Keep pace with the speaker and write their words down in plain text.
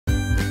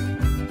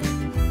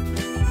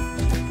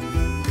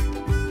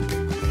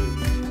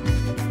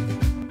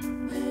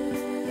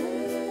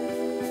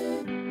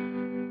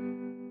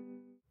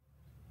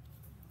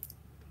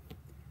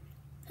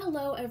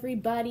Hello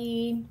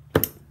everybody,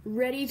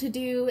 ready to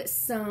do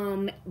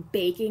some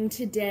baking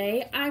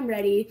today. I'm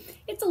ready.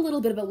 It's a little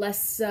bit of a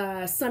less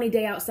sunny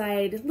day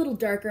outside, a little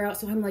darker out,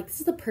 so I'm like, this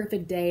is the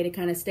perfect day to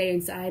kind of stay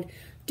inside,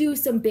 do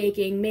some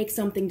baking, make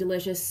something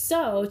delicious.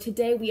 So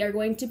today we are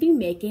going to be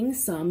making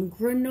some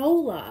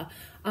granola.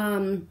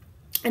 And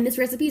this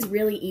recipe is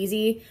really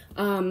easy.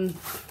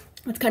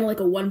 It's kind of like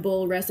a one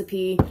bowl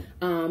recipe,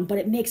 but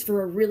it makes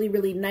for a really,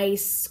 really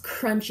nice,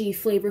 crunchy,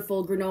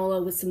 flavorful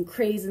granola with some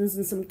craisins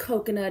and some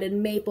coconut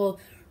and maple.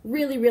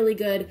 Really, really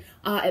good.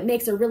 It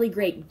makes a really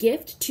great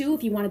gift too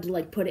if you wanted to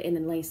like put it in a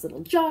nice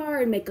little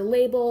jar and make a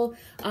label,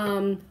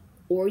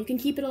 or you can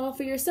keep it all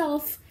for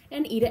yourself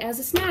and eat it as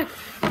a snack.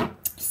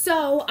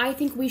 So I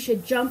think we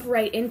should jump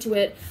right into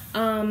it.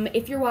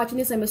 If you're watching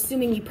this, I'm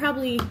assuming you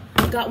probably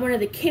got one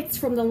of the kits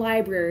from the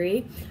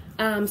library.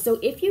 So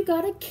if you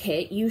got a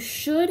kit, you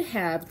should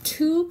have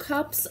 2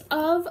 cups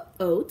of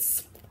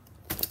oats.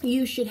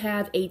 You should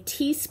have a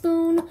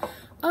teaspoon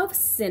of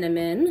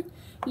cinnamon.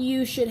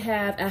 You should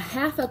have a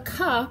half a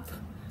cup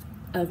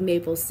of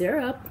maple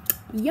syrup.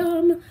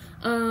 Yum.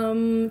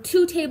 2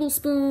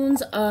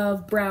 tablespoons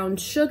of brown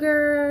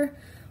sugar.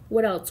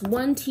 What else?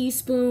 1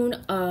 teaspoon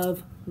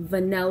of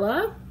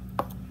vanilla.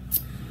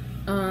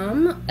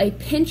 A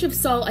pinch of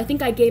salt. I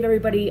think I gave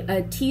everybody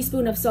a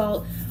teaspoon of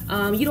salt.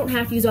 You don't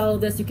have to use all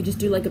of this. You could just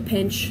do like a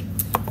pinch.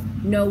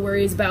 No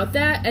worries about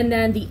that. And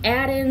then the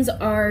add-ins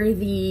are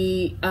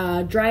the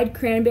dried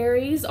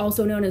cranberries,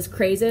 also known as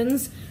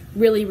craisins.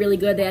 Really, really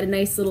good. They add a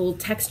nice little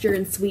texture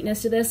and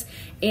sweetness to this.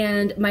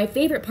 And my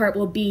favorite part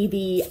will be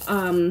the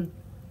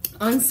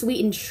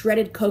unsweetened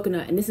shredded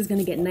coconut, and this is going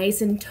to get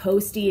nice and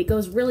toasty. It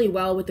goes really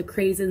well with the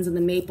craisins and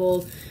the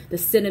maple, the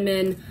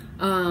cinnamon.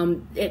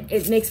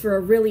 It makes for a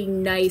really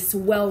nice,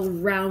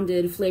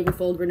 well-rounded,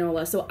 flavorful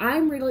granola. So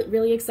I'm really,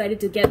 really excited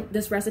to get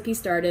this recipe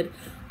started.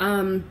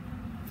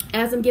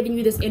 As I'm giving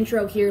you this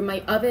intro here,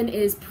 my oven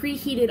is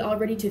preheated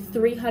already to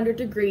 300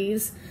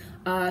 degrees.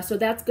 So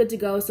that's good to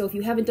go. So if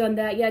you haven't done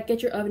that yet,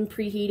 get your oven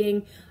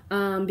preheating,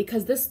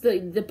 because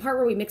the part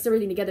where we mix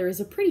everything together is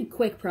a pretty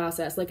quick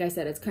process. Like I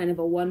said, it's kind of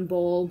a one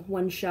bowl,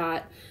 one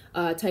shot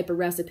type of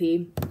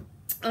recipe.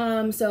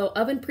 So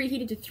oven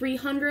preheated to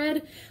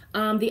 300.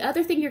 The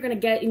other thing you're going to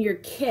get in your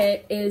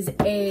kit is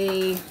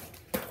a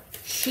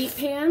sheet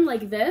pan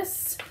like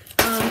this.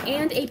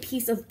 And a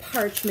piece of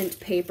parchment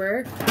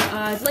paper.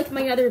 Like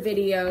my other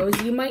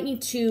videos, you might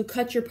need to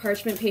cut your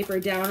parchment paper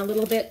down a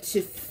little bit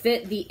to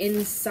fit the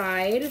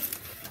inside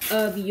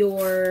of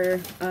your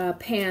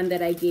pan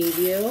that I gave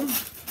you.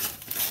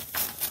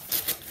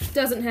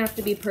 Doesn't have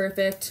to be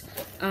perfect.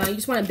 You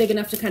just want it big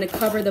enough to kind of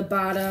cover the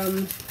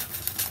bottom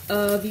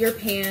of your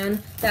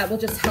pan. That will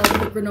just help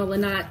the granola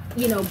not,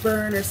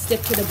 burn or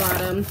stick to the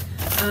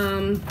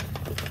bottom.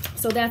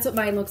 So that's what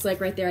mine looks like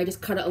right there. I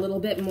just cut it a little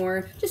bit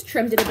more, just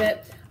trimmed it a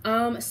bit.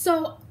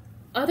 So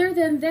other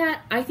than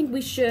that, I think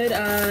we should,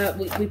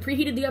 we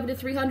preheated the oven to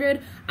 300.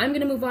 I'm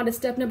gonna move on to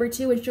step number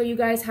 2 and show you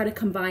guys how to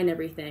combine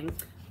everything.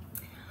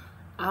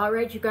 All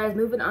right, you guys,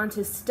 moving on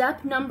to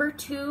step number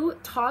 2,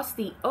 toss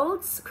the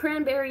oats,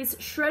 cranberries,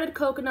 shredded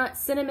coconut,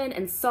 cinnamon,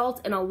 and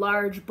salt in a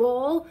large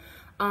bowl.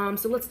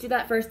 So let's do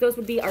that first. Those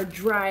would be our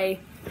dry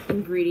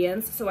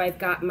ingredients. So I've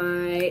got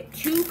my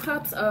 2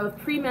 cups of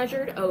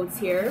pre-measured oats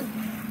here.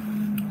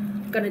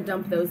 Gonna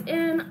dump those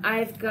in.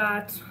 I've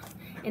got,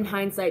 in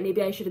hindsight,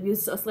 maybe I should have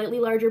used a slightly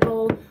larger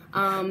bowl,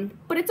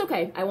 but it's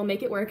okay. I will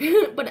make it work.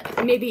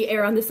 But maybe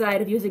err on the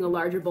side of using a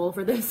larger bowl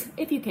for this,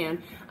 if you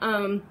can.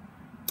 All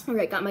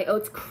right, got my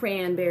oats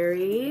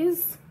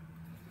cranberries.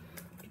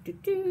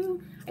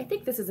 I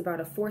think this is about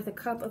 1/4 a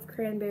cup of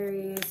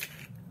cranberries.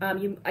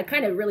 I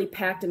kind of really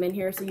packed them in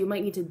here, so you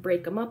might need to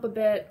break them up a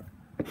bit,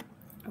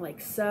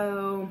 like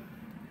so.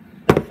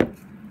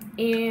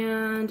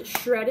 And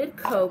shredded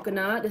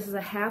coconut. This is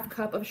a 1/2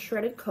 cup of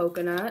shredded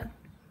coconut.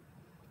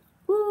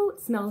 Woo, it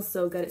smells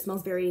so good. It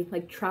smells very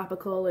like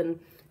tropical, and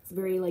it's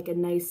very like a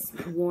nice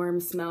warm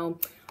smell.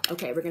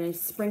 Okay, we're gonna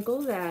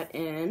sprinkle that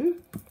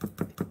in.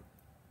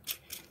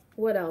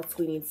 What else?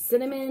 We need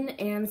cinnamon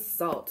and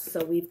salt.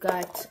 So we've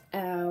got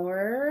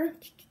our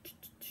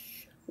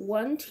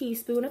 1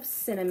 teaspoon of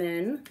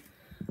cinnamon.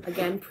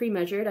 Again,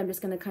 pre-measured. I'm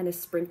just gonna kind of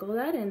sprinkle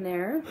that in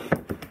there.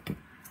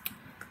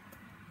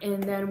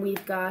 And then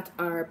we've got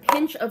our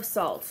pinch of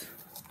salt.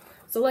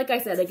 So like I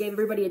said, I gave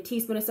everybody a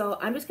teaspoon of salt.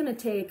 I'm just gonna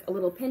take a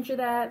little pinch of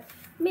that,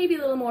 maybe a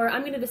little more.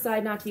 I'm gonna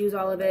decide not to use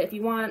all of it. If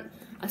you want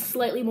a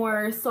slightly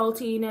more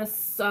saltiness,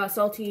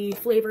 salty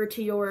flavor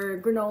to your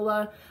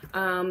granola,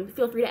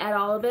 feel free to add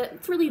all of it.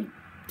 It's really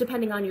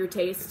depending on your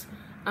taste.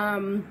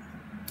 All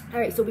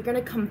right, so we're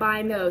gonna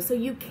combine those. So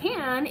you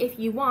can, if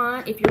you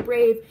want, if you're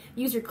brave,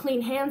 use your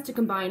clean hands to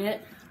combine it.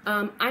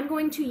 I'm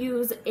going to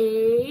use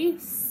a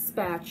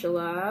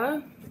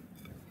spatula,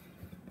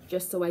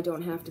 just so I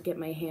don't have to get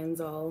my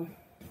hands all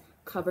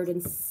covered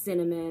in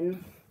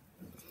cinnamon.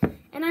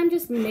 And I'm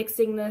just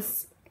mixing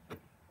this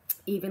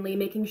evenly,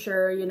 making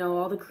sure,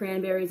 all the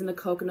cranberries and the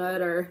coconut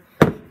are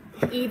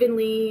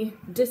evenly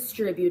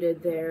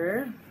distributed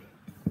there.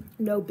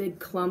 No big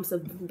clumps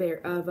of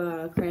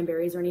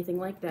cranberries or anything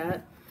like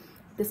that.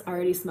 This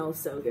already smells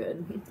so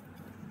good.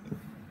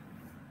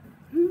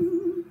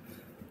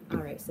 All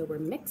right, so we're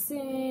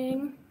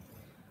mixing.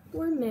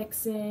 We're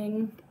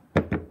mixing.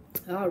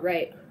 All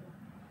right.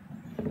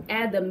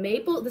 Add the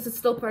maple, this is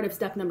still part of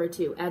step number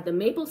 2. Add the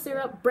maple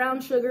syrup, brown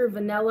sugar,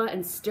 vanilla,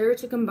 and stir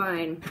to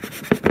combine.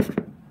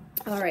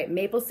 All right,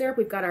 maple syrup,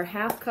 we've got our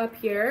 1/2 cup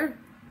here.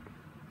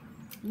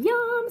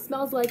 Yum,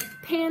 smells like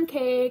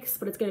pancakes,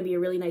 but it's gonna be a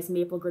really nice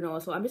maple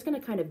granola. So I'm just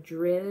gonna kind of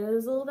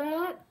drizzle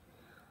that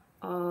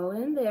all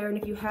in there. And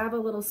if you have a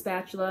little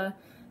spatula,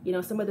 you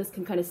know, some of this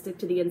can kind of stick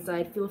to the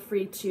inside. Feel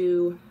free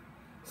to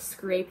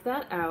scrape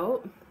that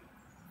out.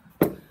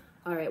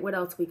 All right, what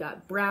else we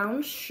got?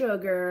 Brown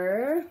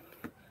sugar,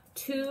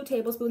 2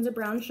 tablespoons of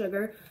brown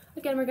sugar.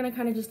 Again, we're gonna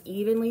kind of just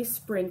evenly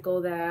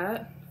sprinkle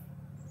that,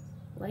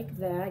 like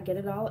that, get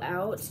it all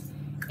out.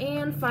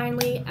 And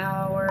finally,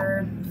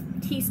 our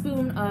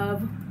teaspoon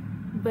of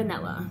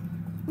vanilla.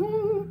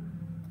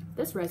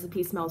 This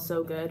recipe smells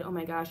so good, oh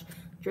my gosh.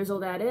 Drizzle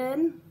that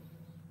in.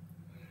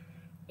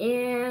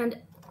 And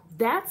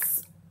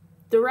that's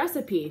the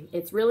recipe.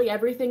 It's really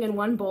everything in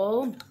one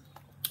bowl.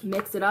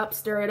 Mix it up,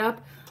 stir it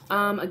up.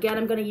 Again,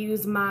 I'm gonna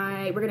use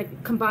we're gonna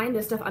combine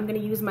this stuff. I'm gonna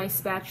use my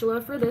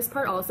spatula for this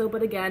part also,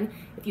 but again,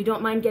 if you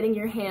don't mind getting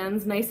your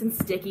hands nice and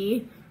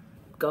sticky,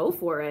 go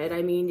for it.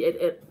 I mean,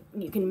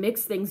 you can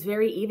mix things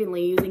very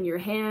evenly using your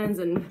hands,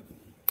 and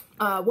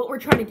what we're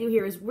trying to do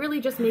here is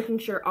really just making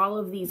sure all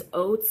of these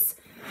oats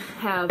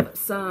have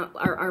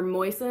are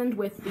moistened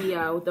with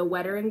the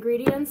wetter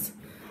ingredients.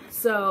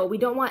 So we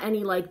don't want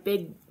any like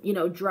big, you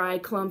know, dry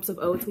clumps of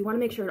oats. We want to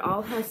make sure it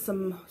all has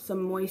some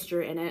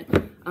moisture in it.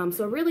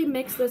 So really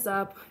mix this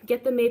up,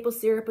 get the maple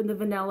syrup and the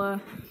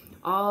vanilla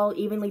all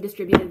evenly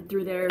distributed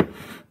through there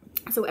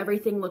so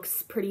everything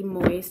looks pretty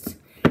moist.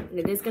 And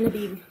it is going to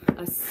be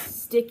a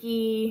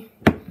sticky,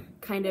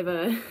 kind of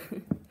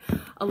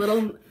a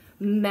little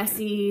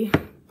messy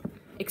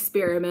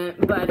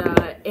experiment,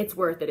 but it's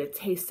worth it. It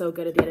tastes so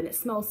good at the end, and it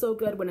smells so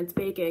good when it's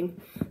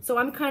baking. So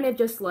I'm kind of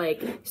just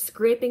like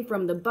scraping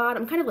from the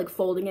bottom, kind of like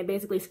folding it,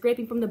 basically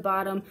scraping from the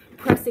bottom,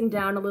 pressing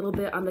down a little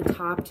bit on the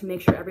top to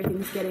make sure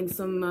everything's getting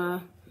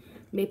some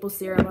maple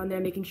syrup on there,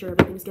 making sure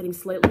everything's getting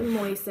slightly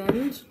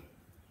moistened.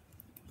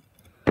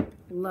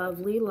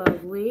 Lovely,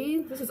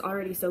 lovely. This is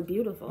already so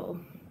beautiful.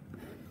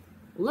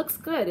 Looks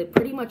good. It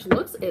pretty much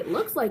looks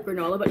like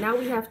granola, but now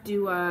we have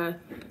to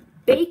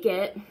bake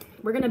it.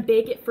 We're gonna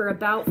bake it for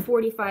about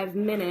 45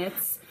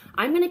 minutes.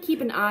 I'm gonna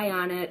keep an eye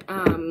on it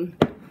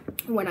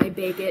when I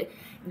bake it.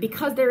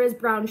 Because there is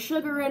brown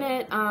sugar in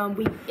it,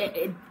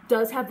 it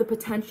does have the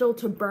potential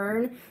to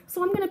burn.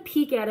 So I'm gonna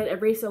peek at it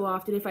every so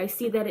often. If I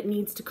see that it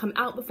needs to come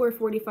out before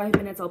 45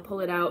 minutes, I'll pull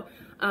it out.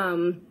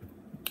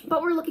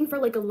 But we're looking for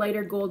like a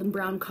lighter golden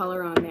brown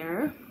color on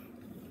there.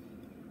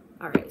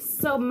 All right,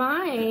 so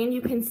mine,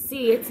 you can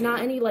see it's not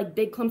any like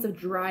big clumps of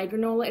dry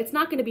granola. It's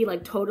not gonna be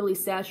like totally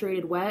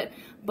saturated wet,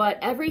 but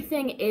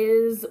everything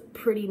is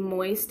pretty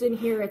moist in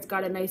here. It's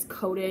got a nice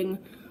coating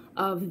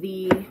of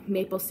the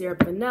maple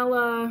syrup,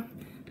 vanilla,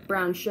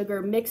 brown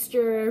sugar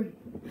mixture.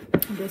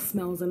 This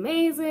smells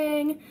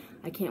amazing.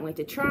 I can't wait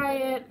to try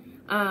it.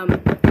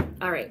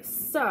 All right,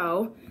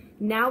 so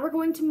now we're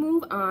going to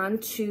move on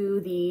to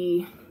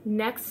the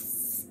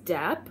next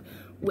step,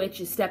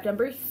 which is step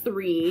number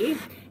 3.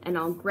 And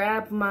I'll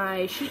grab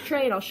my sheet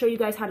tray and I'll show you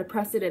guys how to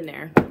press it in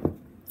there.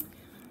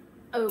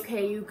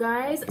 Okay, you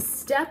guys,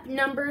 step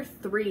number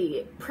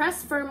 3.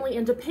 Press firmly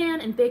into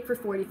pan and bake for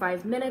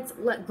 45 minutes.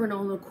 Let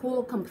granola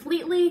cool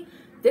completely.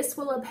 This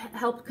will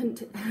help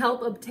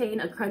obtain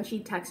a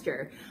crunchy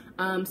texture.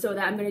 So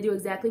that I'm gonna do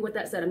exactly what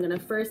that said. I'm gonna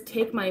first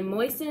take my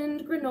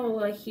moistened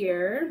granola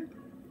here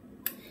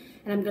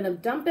and I'm gonna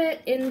dump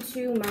it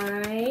into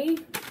my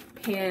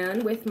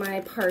pan with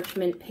my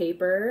parchment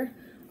paper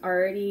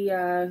already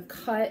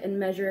cut and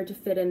measured to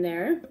fit in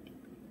there.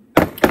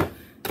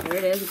 There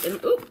it is.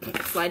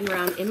 It's sliding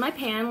around in my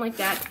pan like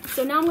that.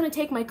 So now I'm going to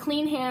take my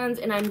clean hands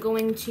and I'm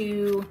going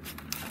to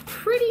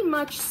pretty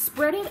much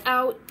spread it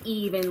out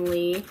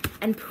evenly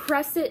and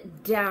press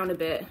it down a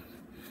bit.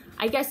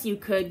 I guess you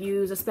could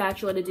use a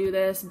spatula to do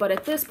this, but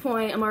at this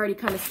point I'm already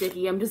kind of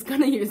sticky. I'm just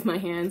going to use my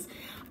hands.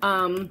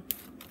 And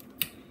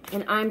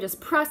I'm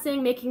just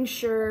pressing, making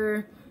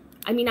sure,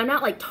 I mean, I'm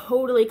not like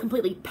totally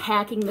completely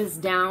packing this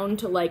down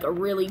to like a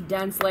really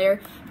dense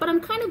layer, but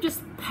I'm kind of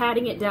just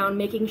patting it down,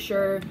 making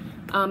sure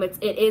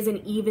it is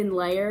an even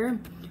layer.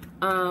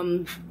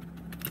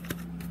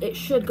 It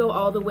should go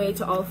all the way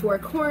to all 4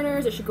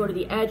 corners. It should go to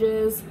the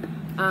edges.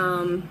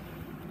 The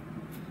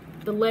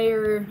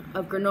layer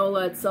of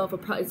granola itself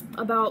is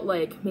about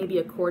like maybe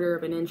 1/4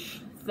 of an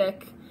inch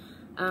thick.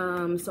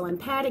 So I'm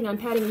patting.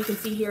 You can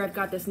see here I've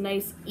got this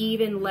nice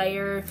even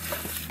layer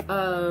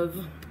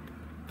of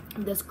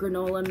this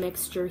granola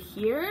mixture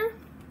here.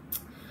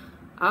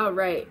 All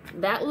right,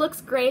 that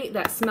looks great.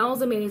 That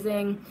smells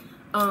amazing.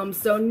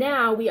 So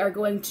now we are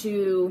going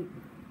to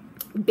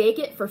bake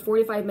it for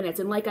 45 minutes.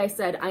 And like I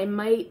said, I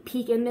might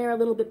peek in there a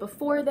little bit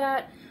before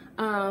that.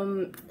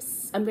 I'm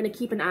gonna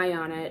keep an eye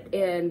on it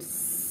and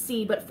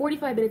see, but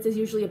 45 minutes is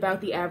usually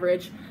about the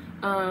average.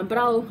 But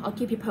I'll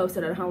keep you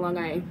posted on how long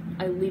I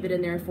leave it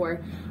in there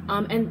for.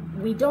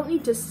 And we don't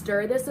need to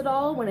stir this at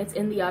all when it's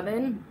in the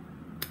oven.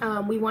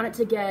 We want it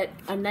to get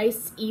a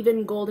nice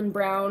even golden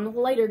brown,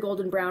 lighter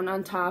golden brown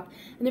on top,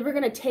 and then we're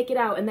gonna take it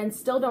out, and then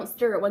still don't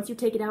stir it. Once you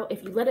take it out,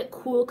 if you let it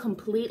cool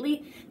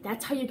completely,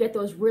 that's how you get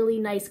those really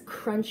nice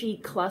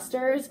crunchy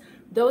clusters.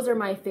 Those are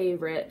my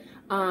favorite.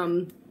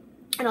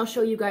 And I'll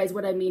show you guys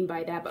what I mean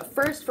by that. But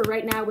first, for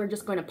right now, we're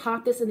just going to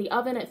pop this in the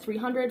oven at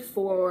 300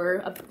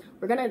 for,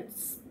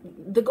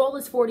 the goal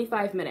is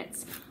 45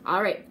 minutes.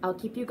 All right, I'll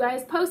keep you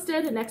guys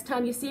posted. And next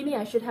time you see me,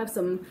 I should have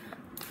some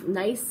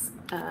nice,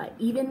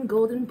 even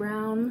golden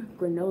brown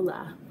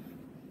granola.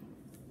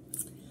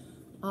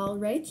 All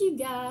right, you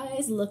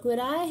guys, look what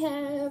I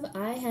have.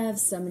 I have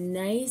some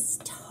nice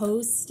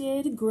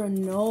toasted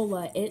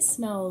granola. It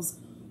smells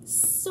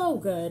so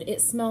good.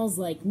 It smells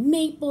like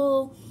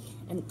maple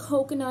and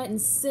coconut and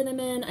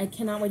cinnamon. I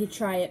cannot wait to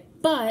try it,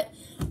 but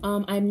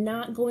I'm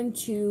not going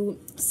to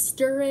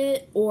stir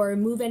it or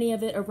move any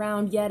of it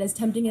around yet, as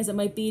tempting as it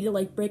might be to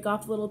like break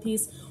off a little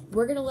piece.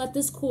 We're gonna let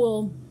this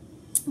cool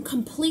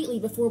completely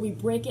before we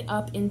break it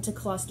up into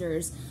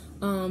clusters.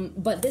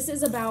 But this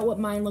is about what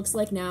mine looks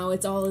like now.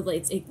 It's all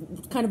like,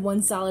 it's kind of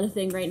one solid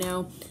thing right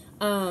now.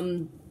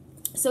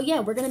 So yeah,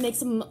 we're gonna make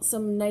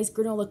some nice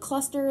granola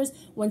clusters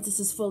once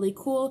this is fully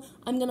cool.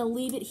 I'm gonna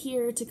leave it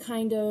here to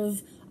kind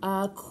of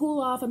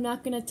cool off. I'm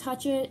not gonna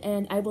touch it,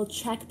 and I will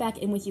check back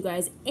in with you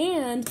guys.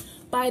 And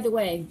by the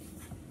way,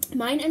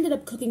 mine ended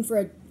up cooking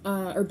for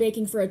or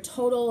baking for a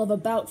total of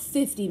about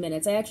 50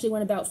 minutes. I actually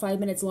went about 5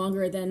 minutes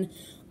longer than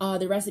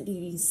the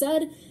recipe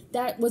said.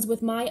 That was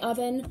with my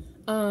oven.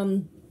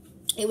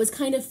 It was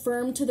kind of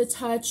firm to the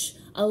touch,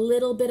 a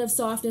little bit of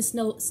softness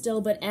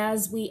still, but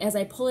as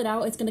I pull it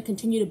out, it's going to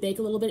continue to bake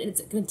a little bit, and it's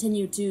going to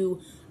continue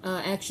to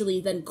actually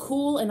then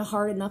cool and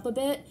harden up a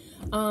bit.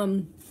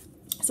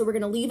 So we're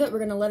going to leave it. We're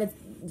going to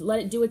let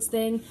it do its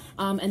thing,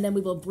 and then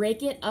we will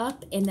break it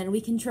up, and then we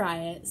can try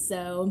it.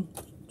 So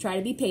try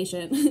to be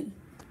patient.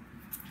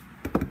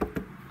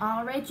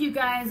 All right, you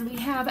guys, we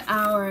have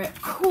our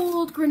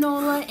cooled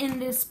granola in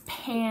this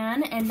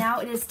pan, and now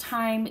it is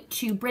time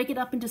to break it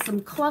up into some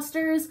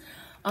clusters.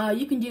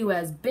 You can do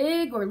as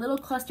big or little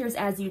clusters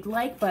as you'd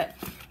like, but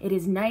it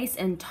is nice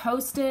and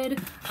toasted.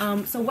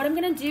 So what I'm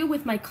gonna do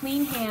with my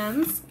clean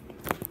hands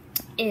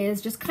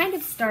is just kind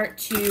of start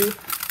to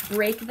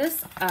break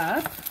this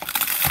up.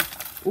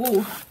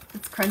 Ooh,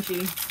 it's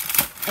crunchy.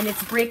 And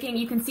it's breaking,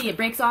 you can see it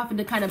breaks off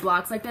into kind of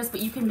blocks like this,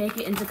 but you can make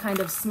it into kind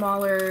of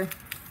smaller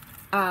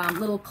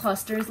little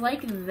clusters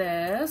like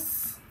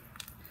this.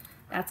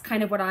 That's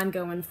kind of what I'm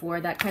going for,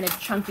 that kind of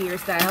chunkier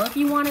style. If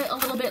you want it a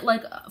little bit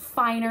like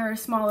finer,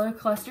 smaller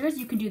clusters,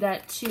 you can do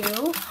that too.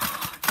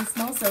 It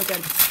smells so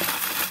good.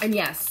 And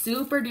yeah,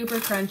 super duper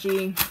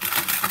crunchy.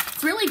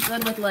 It's really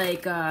good with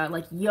like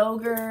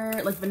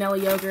yogurt, like vanilla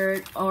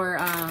yogurt, or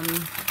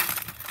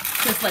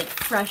just like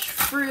fresh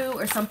fruit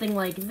or something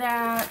like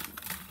that.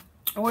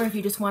 Or if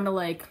you just want to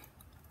like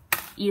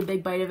eat a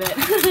big bite of it.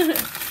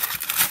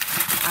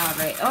 All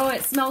right. Oh,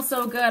 it smells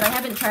so good. I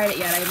haven't tried it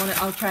yet.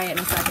 I'll try it in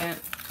a second.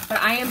 But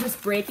I am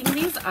just breaking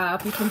these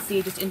up. You can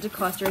see just into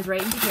clusters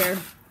right into here.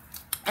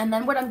 And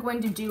then what I'm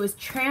going to do is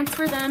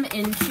transfer them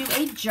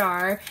into a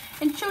jar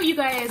and show you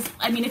guys.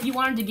 I mean, if you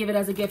wanted to give it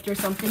as a gift or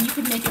something, you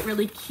could make it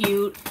really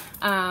cute,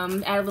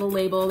 add a little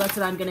label. That's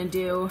what I'm going to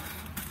do.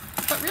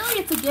 But really,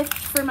 it's a gift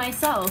for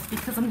myself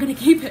because I'm going to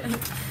keep it.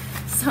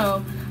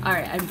 So, all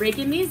right, I'm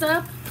breaking these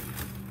up.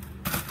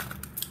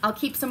 I'll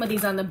keep some of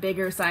these on the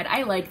bigger side.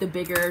 I like the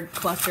bigger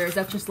clusters.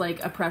 That's just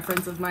like a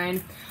preference of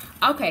mine.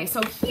 Okay,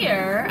 so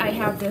here I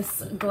have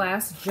this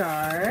glass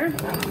jar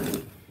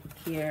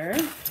here,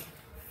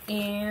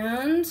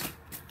 and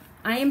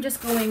I am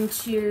just going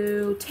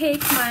to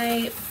take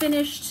my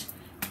finished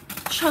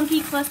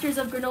chunky clusters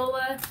of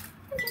granola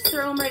and just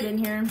throw them right in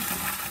here.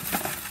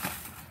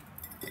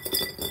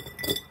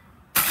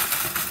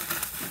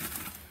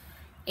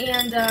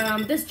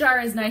 And this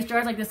jar is nice.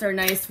 Jars like this are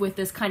nice with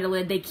this kind of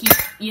lid. They keep,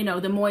 you know,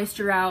 the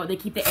moisture out, they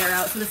keep the air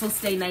out, so this will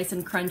stay nice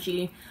and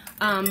crunchy.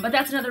 But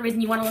that's another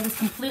reason you want to let this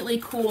completely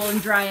cool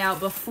and dry out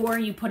before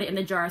you put it in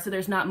the jar, so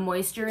there's not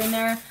moisture in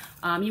there.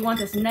 You want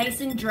this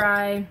nice and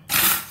dry,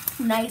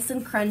 nice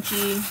and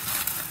crunchy.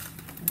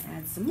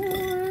 Add some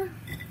more.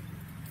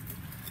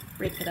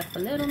 Break it up a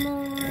little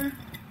more.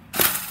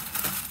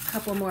 A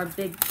couple more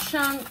big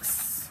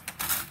chunks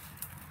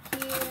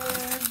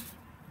here.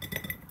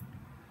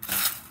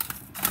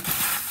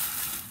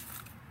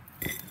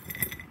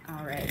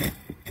 All right,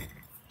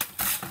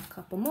 a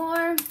couple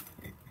more.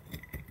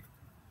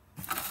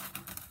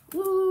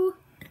 Woo!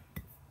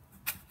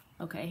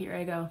 Okay, here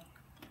I go.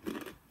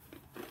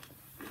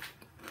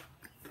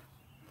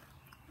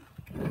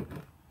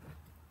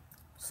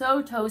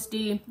 So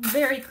toasty,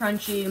 very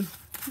crunchy,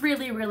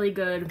 really, really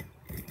good.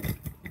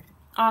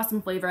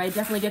 Awesome flavor. I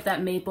definitely get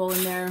that maple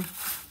in there.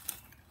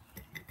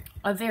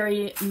 A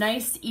very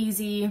nice,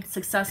 easy,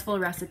 successful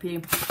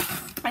recipe.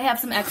 I have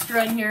some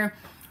extra in here.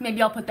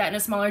 Maybe I'll put that in a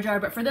smaller jar,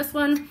 but for this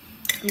one,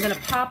 I'm gonna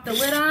pop the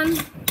lid on.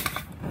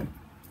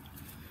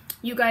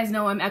 You guys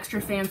know I'm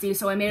extra fancy,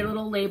 so I made a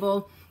little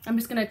label. I'm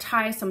just gonna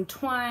tie some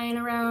twine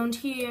around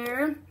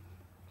here.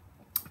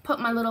 Put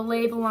my little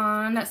label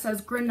on that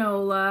says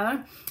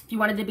granola. If you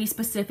wanted to be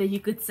specific, you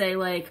could say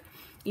like,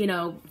 you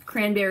know,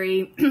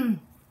 cranberry,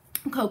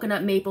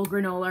 coconut maple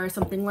granola or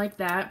something like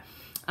that.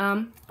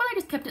 But I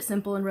just kept it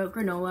simple and wrote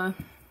granola.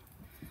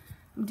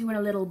 I'm doing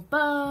a little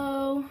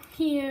bow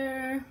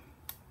here.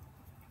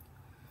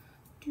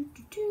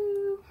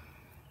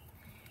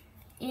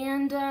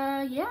 And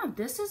yeah,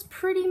 this is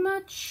pretty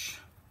much,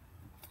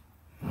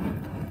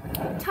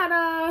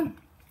 ta-da!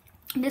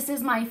 This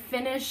is my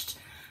finished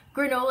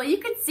granola. You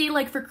could see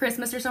like for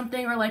Christmas or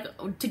something, or like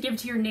to give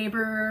to your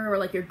neighbor or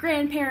like your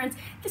grandparents.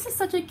 This is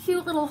such a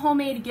cute little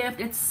homemade gift.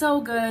 It's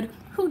so good.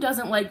 Who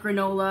doesn't like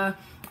granola?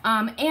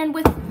 And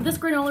with this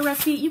granola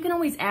recipe, you can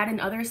always add in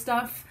other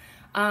stuff.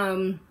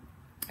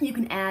 You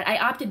can add, I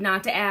opted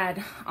not to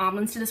add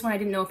almonds to this one. I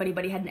didn't know if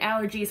anybody had an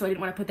allergy, so I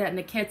didn't want to put that in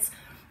the kits.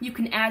 You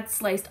can add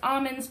sliced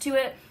almonds to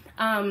it.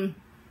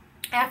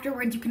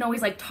 Afterwards, you can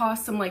always like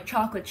toss some like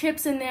chocolate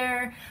chips in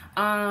there.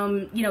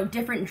 You know,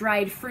 different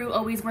dried fruit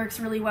always works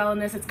really well in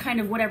this. It's kind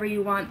of whatever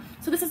you want.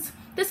 So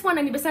this one,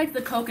 I mean, besides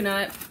the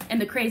coconut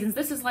and the craisins,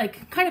 this is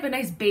like kind of a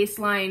nice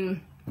baseline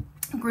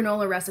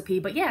granola recipe.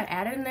 But yeah,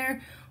 add it in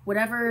there,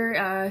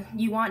 whatever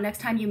you want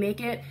next time you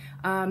make it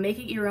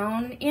your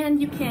own,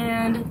 and you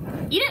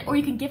can eat it or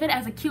you can give it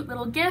as a cute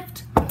little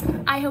gift.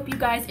 I hope you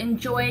guys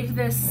enjoyed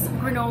this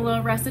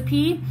granola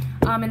recipe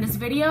in this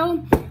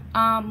video.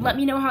 Let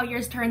me know how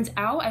yours turns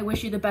out. I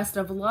wish you the best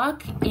of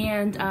luck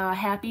and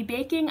happy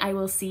baking. I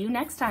will see you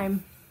next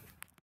time.